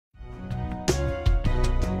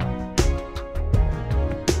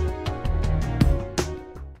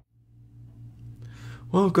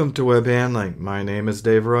Welcome to Web Handling. My name is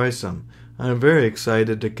Dave Roysum. I'm very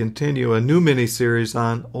excited to continue a new mini-series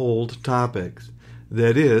on old topics.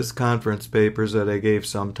 That is, conference papers that I gave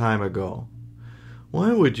some time ago.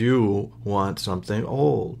 Why would you want something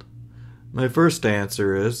old? My first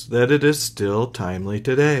answer is that it is still timely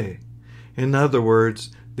today. In other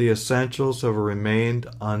words, the essentials have remained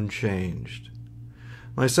unchanged.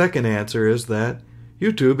 My second answer is that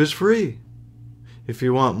YouTube is free. If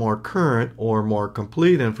you want more current or more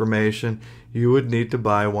complete information, you would need to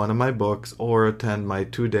buy one of my books or attend my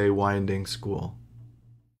 2-day winding school.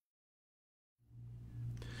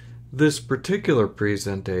 This particular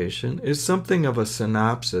presentation is something of a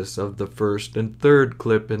synopsis of the first and third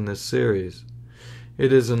clip in this series.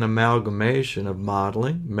 It is an amalgamation of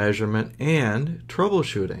modeling, measurement, and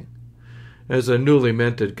troubleshooting. As a newly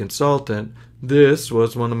minted consultant, this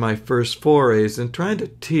was one of my first forays in trying to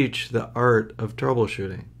teach the art of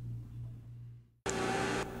troubleshooting.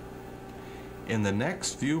 In the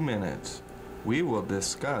next few minutes, we will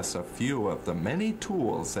discuss a few of the many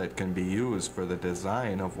tools that can be used for the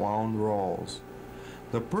design of wound rolls.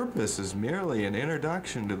 The purpose is merely an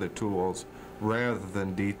introduction to the tools rather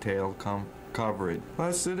than detailed coverage.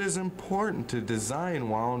 Thus, it is important to design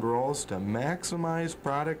wound rolls to maximize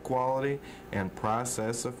product quality and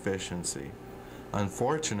process efficiency.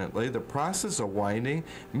 Unfortunately, the process of winding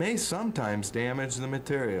may sometimes damage the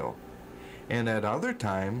material, and at other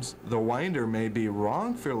times, the winder may be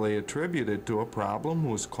wrongfully attributed to a problem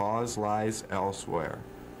whose cause lies elsewhere.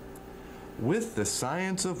 With the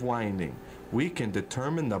science of winding, we can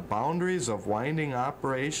determine the boundaries of winding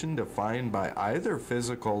operation defined by either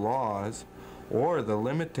physical laws or the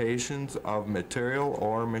limitations of material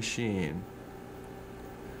or machine.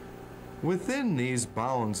 Within these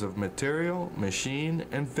bounds of material, machine,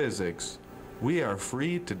 and physics, we are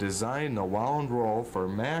free to design the wound roll for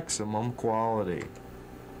maximum quality.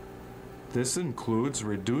 This includes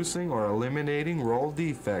reducing or eliminating roll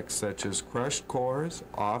defects such as crushed cores,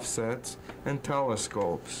 offsets, and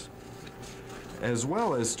telescopes, as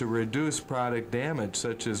well as to reduce product damage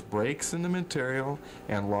such as breaks in the material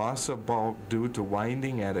and loss of bulk due to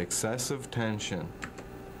winding at excessive tension.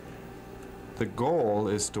 The goal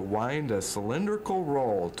is to wind a cylindrical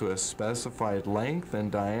roll to a specified length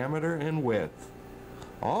and diameter and width.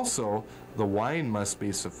 Also, the wind must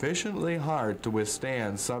be sufficiently hard to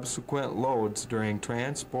withstand subsequent loads during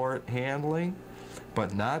transport handling,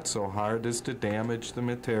 but not so hard as to damage the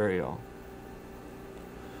material.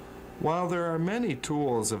 While there are many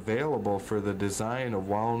tools available for the design of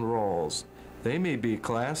wound rolls, they may be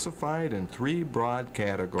classified in three broad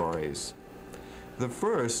categories. The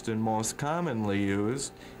first and most commonly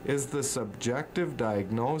used is the subjective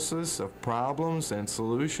diagnosis of problems and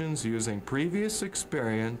solutions using previous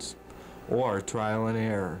experience or trial and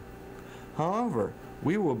error. However,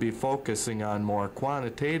 we will be focusing on more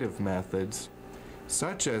quantitative methods,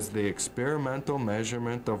 such as the experimental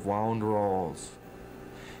measurement of wound rolls.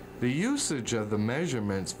 The usage of the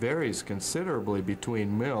measurements varies considerably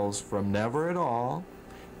between mills, from never at all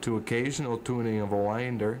to occasional tuning of a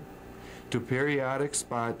winder, to periodic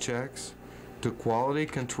spot checks, to quality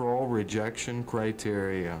control rejection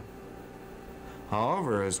criteria.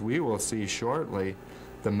 However, as we will see shortly,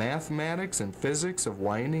 the mathematics and physics of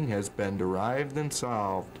winding has been derived and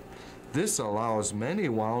solved. This allows many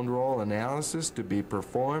wound roll analysis to be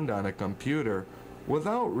performed on a computer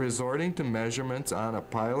without resorting to measurements on a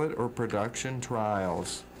pilot or production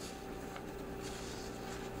trials.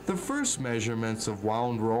 The first measurements of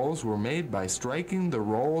wound rolls were made by striking the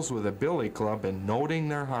rolls with a billy club and noting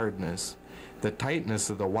their hardness. The tightness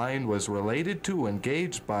of the wind was related to and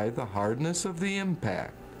gauged by the hardness of the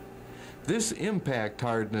impact. This impact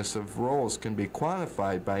hardness of rolls can be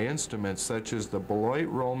quantified by instruments such as the Beloit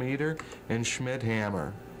Rhometer and Schmidt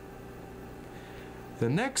hammer. The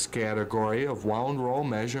next category of wound roll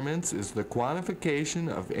measurements is the quantification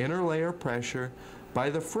of interlayer pressure by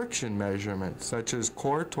the friction measurements such as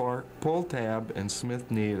core torque, pull tab, and Smith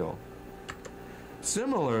needle.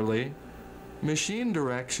 Similarly, machine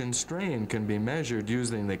direction strain can be measured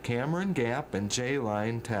using the Cameron gap and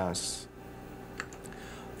J-line tests.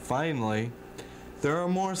 Finally, there are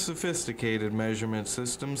more sophisticated measurement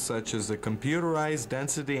systems such as the computerized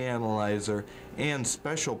density analyzer and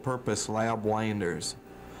special purpose lab winders.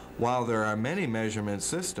 While there are many measurement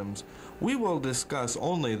systems, we will discuss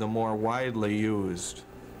only the more widely used.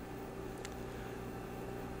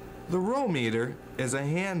 The Rhometer is a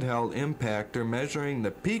handheld impactor measuring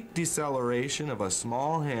the peak deceleration of a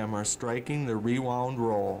small hammer striking the rewound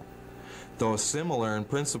roll. Though similar in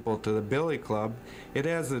principle to the billy club, it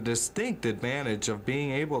has the distinct advantage of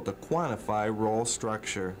being able to quantify roll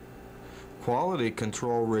structure. Quality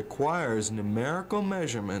control requires numerical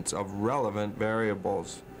measurements of relevant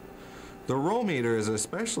variables. The Rhometer is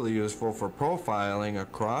especially useful for profiling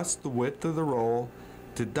across the width of the roll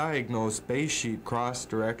to diagnose base sheet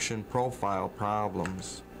cross-direction profile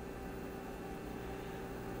problems.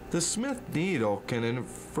 The Smith needle can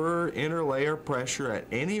infer interlayer pressure at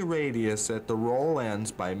any radius at the roll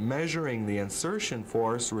ends by measuring the insertion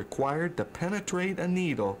force required to penetrate a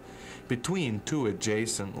needle between two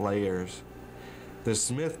adjacent layers. The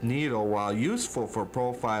Smith needle, while useful for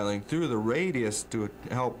profiling through the radius to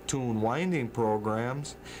help tune winding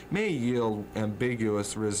programs, may yield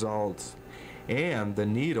ambiguous results, and the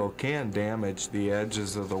needle can damage the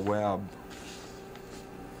edges of the web.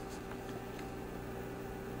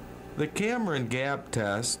 The Cameron gap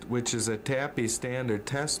test, which is a TAPI standard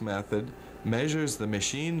test method, measures the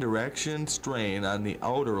machine direction strain on the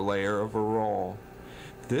outer layer of a roll.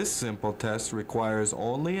 This simple test requires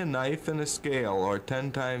only a knife and a scale or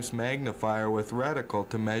 10 times magnifier with reticle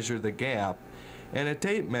to measure the gap, and a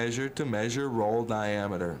tape measure to measure roll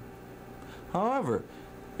diameter. However,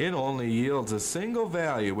 it only yields a single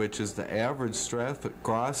value, which is the average stress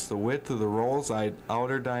across the width of the roll's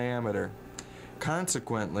outer diameter.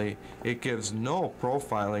 Consequently, it gives no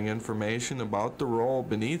profiling information about the roll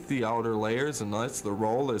beneath the outer layers unless the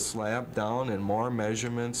roll is slapped down and more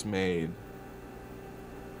measurements made.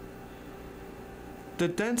 The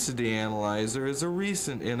density analyzer is a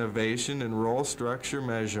recent innovation in roll structure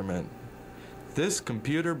measurement. This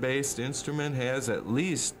computer-based instrument has at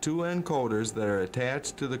least 2 encoders that are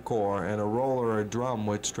attached to the core and a roller or drum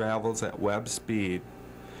which travels at web speed.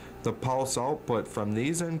 The pulse output from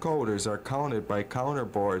these encoders are counted by counter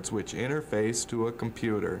boards which interface to a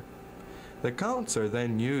computer. The counts are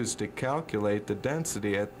then used to calculate the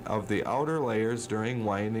density of the outer layers during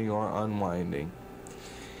winding or unwinding.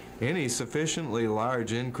 Any sufficiently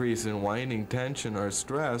large increase in winding tension or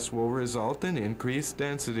stress will result in increased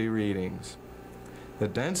density readings. The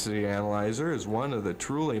density analyzer is one of the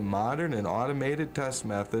truly modern and automated test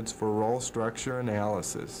methods for roll structure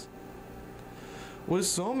analysis. With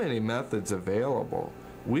so many methods available,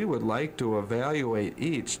 we would like to evaluate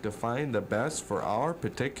each to find the best for our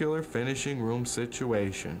particular finishing room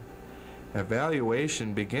situation.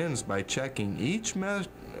 Evaluation begins by checking each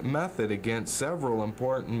method against several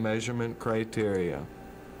important measurement criteria.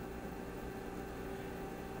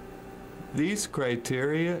 These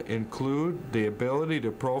criteria include the ability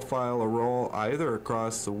to profile a roll either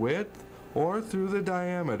across the width or through the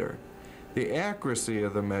diameter, the accuracy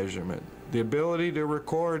of the measurement, the ability to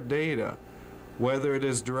record data, whether it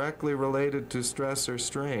is directly related to stress or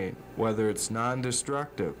strain, whether it's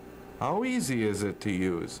non-destructive, how easy is it to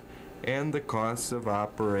use, and the costs of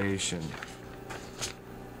operation.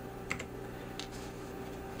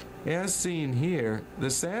 As seen here, the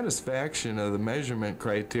satisfaction of the measurement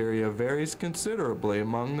criteria varies considerably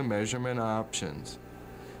among the measurement options.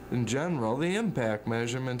 In general, the impact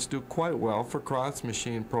measurements do quite well for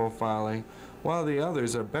cross-machine profiling, while the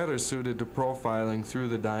others are better suited to profiling through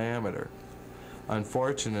the diameter.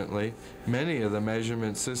 Unfortunately, many of the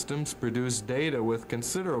measurement systems produce data with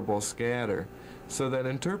considerable scatter, so that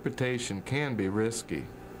interpretation can be risky.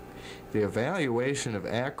 The evaluation of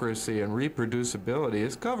accuracy and reproducibility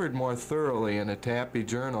is covered more thoroughly in a TAPI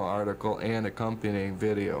journal article and accompanying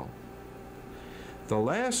video. The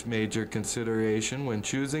last major consideration when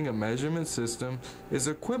choosing a measurement system is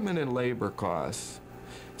equipment and labor costs.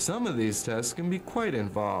 Some of these tests can be quite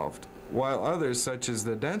involved, while others, such as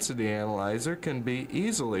the density analyzer, can be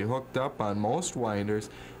easily hooked up on most winders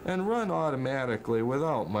and run automatically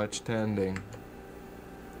without much tending.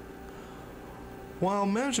 While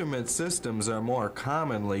measurement systems are more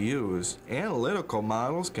commonly used, analytical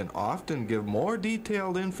models can often give more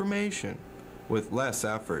detailed information with less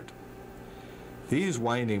effort. These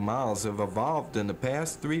winding models have evolved in the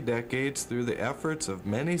past 3 decades through the efforts of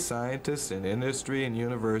many scientists in industry and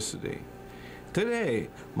university. Today,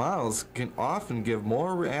 models can often give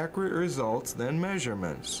more accurate results than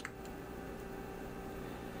measurements.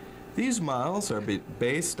 These models are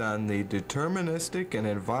based on the deterministic and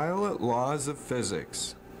inviolate laws of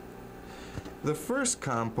physics. The first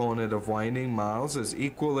component of winding models is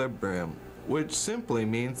equilibrium, which simply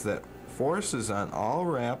means that forces on all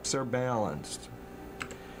wraps are balanced.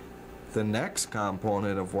 The next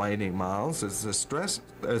component of winding models is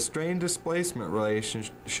the strain displacement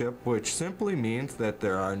relationship, which simply means that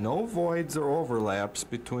there are no voids or overlaps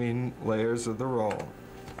between layers of the roll.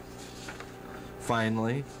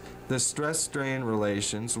 Finally, the stress-strain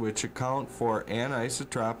relations, which account for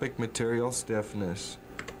anisotropic material stiffness.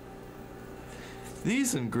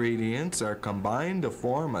 These ingredients are combined to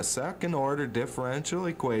form a second-order differential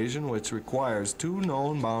equation which requires two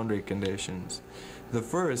known boundary conditions. The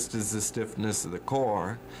first is the stiffness of the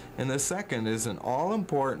core, and the second is an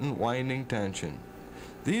all-important winding tension.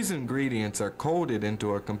 These ingredients are coded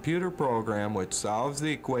into a computer program which solves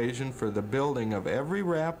the equation for the building of every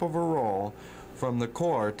wrap of a roll from the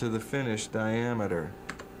core to the finished diameter.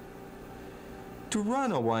 To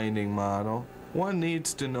run a winding model, one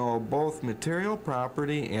needs to know both material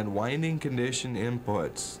property and winding condition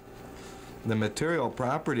inputs. The material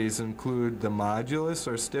properties include the modulus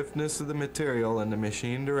or stiffness of the material in the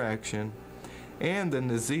machine direction, and in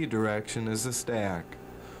the z direction is the stack.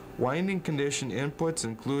 Winding condition inputs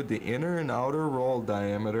include the inner and outer roll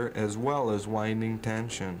diameter as well as winding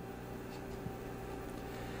tension.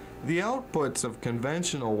 The outputs of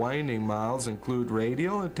conventional winding models include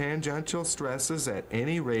radial and tangential stresses at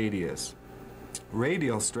any radius.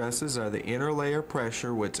 Radial stresses are the inner layer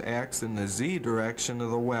pressure which acts in the z direction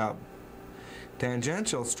of the web.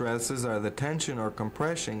 Tangential stresses are the tension or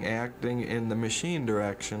compression acting in the machine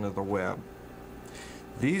direction of the web.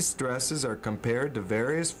 These stresses are compared to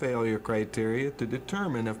various failure criteria to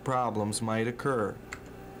determine if problems might occur.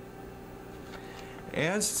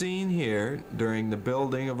 As seen here, during the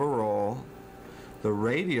building of a roll, the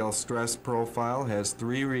radial stress profile has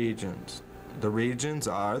three regions. The regions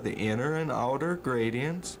are the inner and outer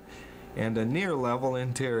gradients and a near-level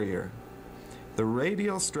interior. The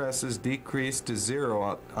radial stresses decrease to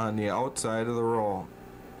zero on the outside of the roll.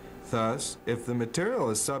 Thus, if the material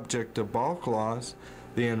is subject to bulk loss,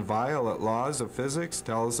 the inviolate laws of physics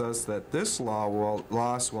tells us that this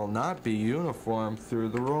loss will not be uniform through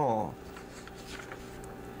the roll.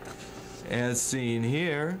 As seen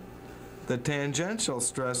here, the tangential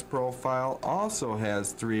stress profile also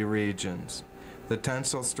has three regions. The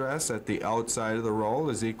tensile stress at the outside of the roll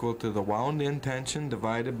is equal to the wound-in tension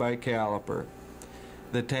divided by caliper.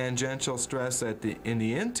 The tangential stress in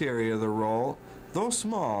the interior of the roll, though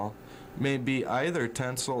small, may be either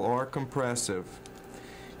tensile or compressive.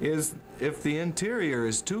 If the interior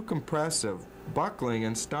is too compressive, buckling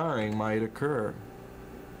and starring might occur.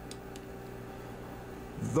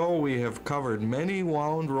 Though we have covered many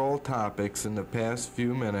wound roll topics in the past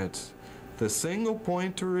few minutes, the single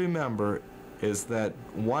point to remember is that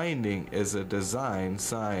winding is a design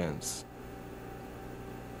science.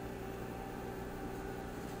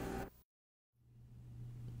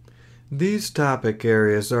 These topic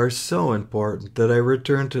areas are so important that I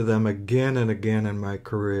return to them again and again in my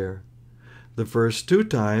career. The first two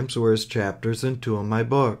times were as chapters in two of my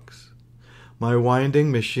books. My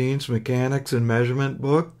Winding Machines, Mechanics, and Measurement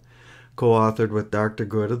book, co-authored with Dr.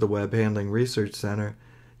 Good of the Web Handling Research Center,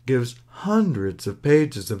 gives hundreds of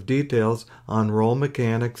pages of details on roll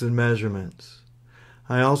mechanics and measurements.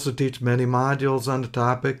 I also teach many modules on the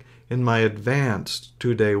topic in my advanced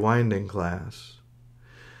 2-day winding class.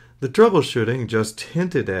 The troubleshooting just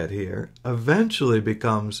hinted at here eventually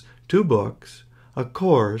becomes 2 books, a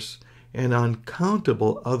course, and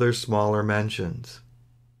uncountable other smaller mentions.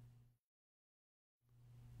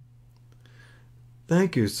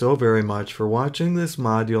 Thank you so very much for watching this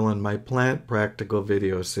module in my Plant Practical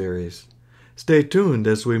video series. Stay tuned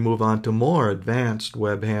as we move on to more advanced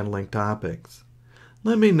web handling topics.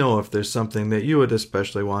 Let me know if there's something that you would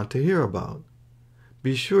especially want to hear about.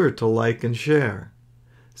 Be sure to like and share.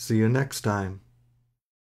 See you next time.